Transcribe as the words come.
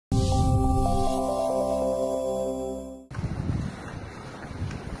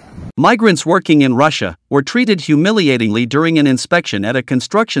Migrants working in Russia were treated humiliatingly during an inspection at a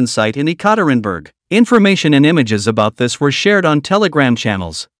construction site in Ekaterinburg. Information and images about this were shared on Telegram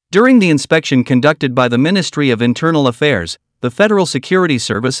channels. During the inspection conducted by the Ministry of Internal Affairs, the Federal Security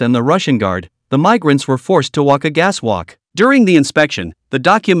Service and the Russian Guard, the migrants were forced to walk a gas walk. During the inspection, the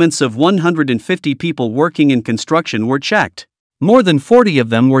documents of 150 people working in construction were checked. More than 40 of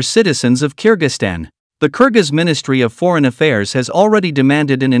them were citizens of Kyrgyzstan. The Kyrgyz Ministry of Foreign Affairs has already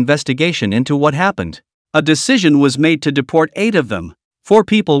demanded an investigation into what happened. A decision was made to deport 8 of them. 4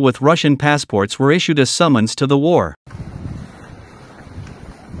 people with Russian passports were issued a summons to the war.